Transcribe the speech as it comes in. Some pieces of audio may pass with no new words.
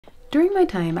During my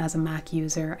time as a Mac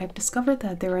user, I've discovered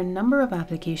that there are a number of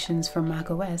applications for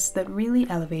macOS that really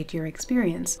elevate your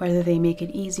experience, whether they make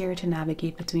it easier to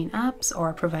navigate between apps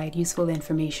or provide useful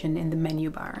information in the menu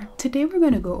bar. Today we're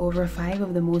going to go over 5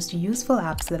 of the most useful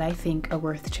apps that I think are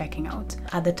worth checking out.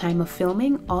 At the time of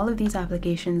filming, all of these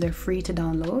applications are free to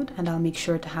download, and I'll make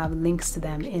sure to have links to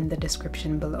them in the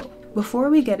description below. Before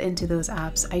we get into those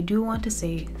apps, I do want to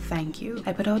say thank you.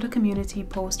 I put out a community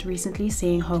post recently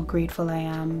saying how grateful I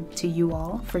am to you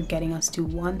all for getting us to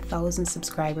 1,000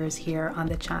 subscribers here on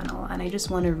the channel, and I just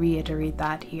want to reiterate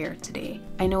that here today.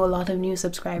 I know a lot of new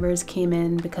subscribers came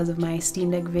in because of my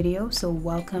Steam Deck video, so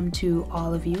welcome to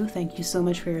all of you. Thank you so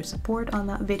much for your support on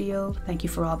that video. Thank you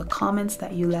for all the comments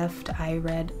that you left. I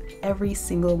read every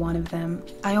single one of them.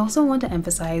 I also want to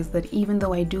emphasize that even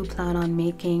though I do plan on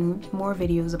making more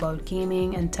videos about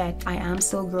gaming and tech, I am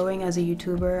still growing as a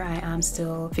YouTuber. I am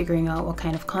still figuring out what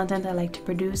kind of content I like to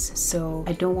produce, so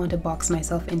I don't want to box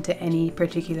myself into any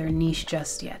particular niche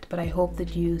just yet, but I hope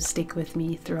that you stick with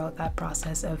me throughout that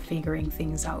process of figuring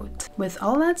things out. With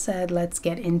all that said, let's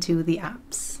get into the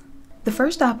apps. The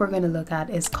first app we're going to look at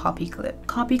is Copyclip.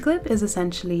 Copyclip is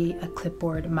essentially a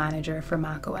clipboard manager for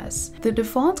macOS. The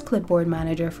default clipboard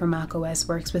manager for macOS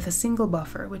works with a single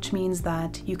buffer, which means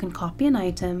that you can copy an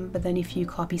item, but then if you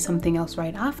copy something else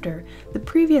right after, the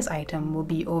previous item will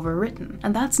be overwritten.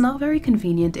 And that's not very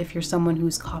convenient if you're someone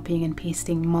who's copying and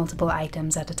pasting multiple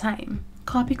items at a time.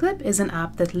 Copyclip is an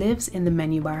app that lives in the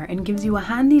menu bar and gives you a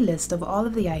handy list of all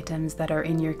of the items that are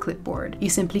in your clipboard. You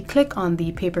simply click on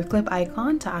the paperclip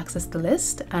icon to access the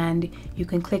list, and you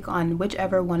can click on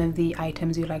whichever one of the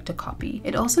items you like to copy.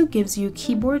 It also gives you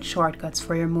keyboard shortcuts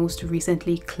for your most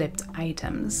recently clipped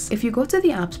items. If you go to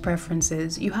the app's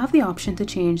preferences, you have the option to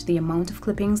change the amount of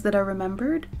clippings that are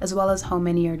remembered, as well as how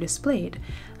many are displayed.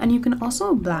 And you can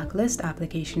also blacklist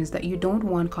applications that you don't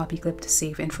want Copyclip to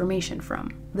save information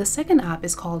from. The second app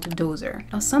is called Dozer.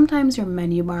 Now sometimes your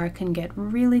menu bar can get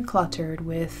really cluttered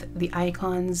with the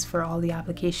icons for all the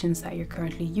applications that you're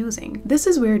currently using. This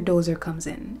is where Dozer comes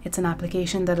in. It's an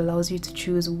application that allows you to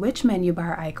choose which menu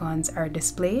bar icons are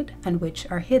displayed and which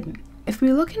are hidden. If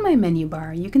we look in my menu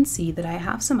bar, you can see that I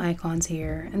have some icons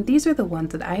here, and these are the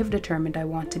ones that I have determined I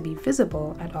want to be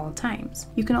visible at all times.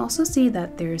 You can also see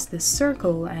that there's this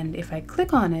circle, and if I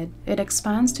click on it, it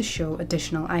expands to show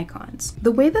additional icons.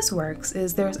 The way this works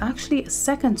is there's actually a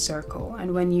second circle,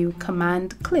 and when you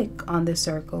command click on the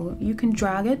circle, you can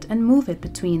drag it and move it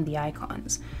between the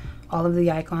icons. All of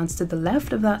the icons to the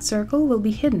left of that circle will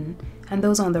be hidden, and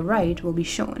those on the right will be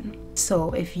shown.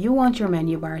 So if you want your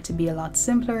menu bar to be a lot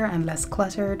simpler and less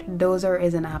cluttered, Dozer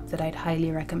is an app that I'd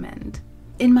highly recommend.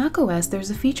 In macOS, there's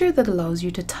a feature that allows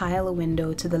you to tile a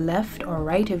window to the left or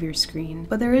right of your screen,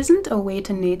 but there isn't a way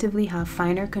to natively have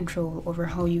finer control over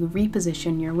how you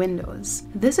reposition your windows.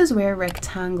 This is where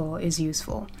Rectangle is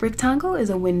useful. Rectangle is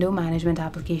a window management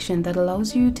application that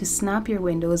allows you to snap your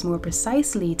windows more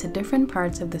precisely to different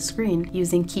parts of the screen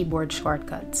using keyboard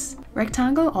shortcuts.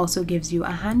 Rectangle also gives you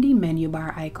a handy menu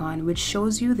bar icon which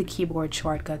shows you the keyboard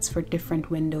shortcuts for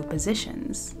different window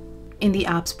positions. In the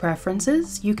app's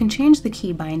preferences, you can change the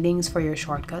key bindings for your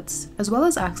shortcuts, as well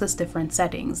as access different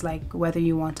settings like whether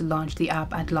you want to launch the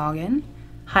app at login,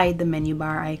 hide the menu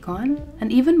bar icon,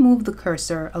 and even move the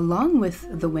cursor along with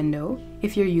the window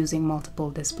if you're using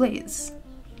multiple displays.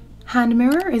 Hand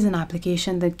Mirror is an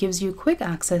application that gives you quick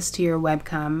access to your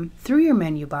webcam through your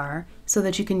menu bar so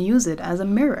that you can use it as a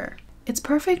mirror. It's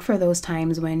perfect for those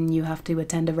times when you have to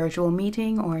attend a virtual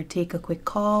meeting or take a quick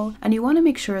call, and you want to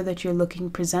make sure that you're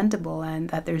looking presentable and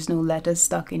that there's no lettuce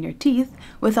stuck in your teeth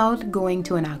without going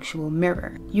to an actual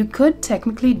mirror. You could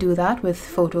technically do that with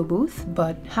Photo Booth,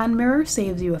 but Hand Mirror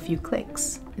saves you a few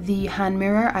clicks. The hand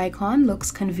mirror icon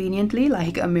looks conveniently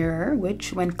like a mirror,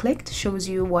 which when clicked shows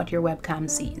you what your webcam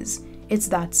sees. It's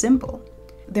that simple.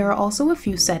 There are also a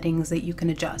few settings that you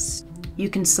can adjust. You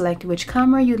can select which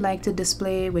camera you'd like to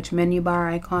display, which menu bar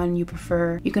icon you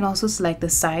prefer. You can also select the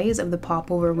size of the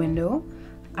popover window.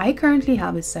 I currently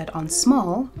have it set on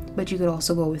small, but you could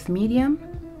also go with medium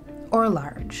or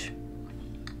large.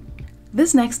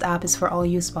 This next app is for all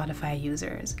you Spotify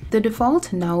users. The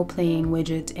default Now Playing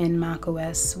widget in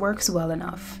macOS works well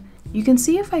enough. You can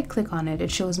see if I click on it, it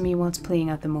shows me what's playing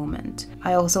at the moment.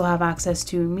 I also have access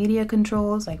to media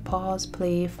controls like pause,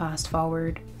 play, fast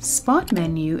forward.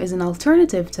 SpotMenu is an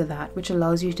alternative to that, which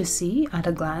allows you to see at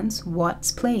a glance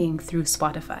what's playing through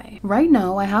Spotify. Right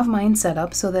now, I have mine set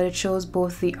up so that it shows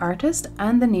both the artist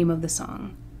and the name of the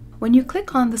song. When you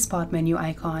click on the SpotMenu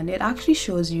icon, it actually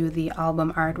shows you the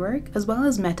album artwork as well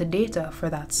as metadata for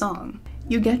that song.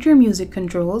 You get your music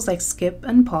controls like skip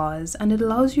and pause, and it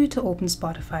allows you to open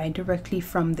Spotify directly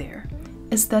from there.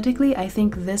 Aesthetically, I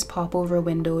think this popover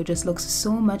window just looks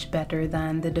so much better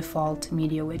than the default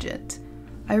media widget.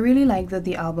 I really like that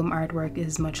the album artwork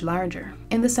is much larger.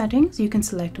 In the settings, you can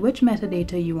select which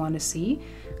metadata you want to see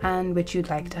and which you'd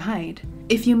like to hide.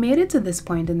 If you made it to this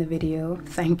point in the video,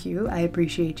 thank you, I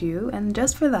appreciate you, and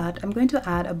just for that, I'm going to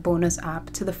add a bonus app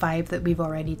to the 5 that we've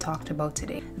already talked about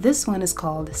today. This one is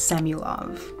called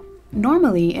Semulov.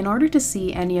 Normally, in order to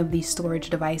see any of these storage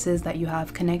devices that you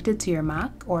have connected to your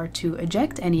Mac or to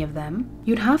eject any of them,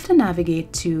 you'd have to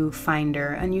navigate to Finder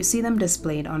and you see them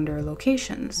displayed under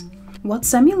Locations. What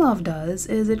Semulov does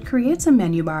is it creates a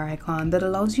menu bar icon that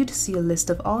allows you to see a list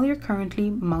of all your currently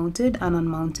mounted and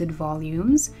unmounted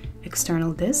volumes,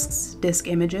 external disks, disk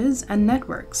images, and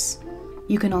networks.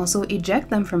 You can also eject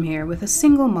them from here with a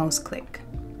single mouse click.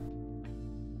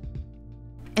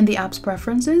 In the app's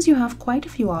preferences, you have quite a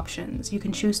few options. You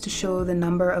can choose to show the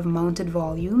number of mounted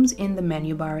volumes in the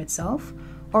menu bar itself,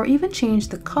 or even change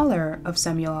the color of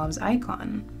Semulov's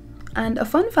icon. And a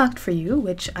fun fact for you,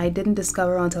 which I didn't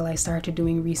discover until I started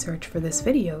doing research for this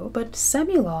video, but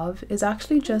Semulov is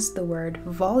actually just the word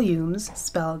volumes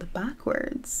spelled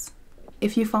backwards.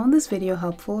 If you found this video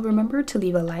helpful, remember to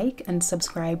leave a like and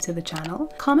subscribe to the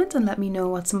channel. Comment and let me know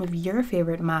what some of your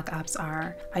favorite Mac apps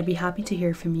are. I'd be happy to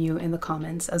hear from you in the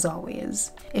comments as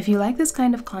always. If you like this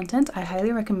kind of content, I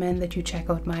highly recommend that you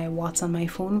check out my What's on My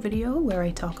Phone video, where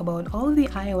I talk about all of the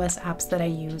iOS apps that I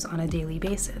use on a daily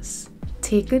basis.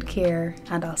 Take good care,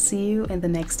 and I'll see you in the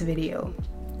next video.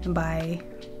 Bye.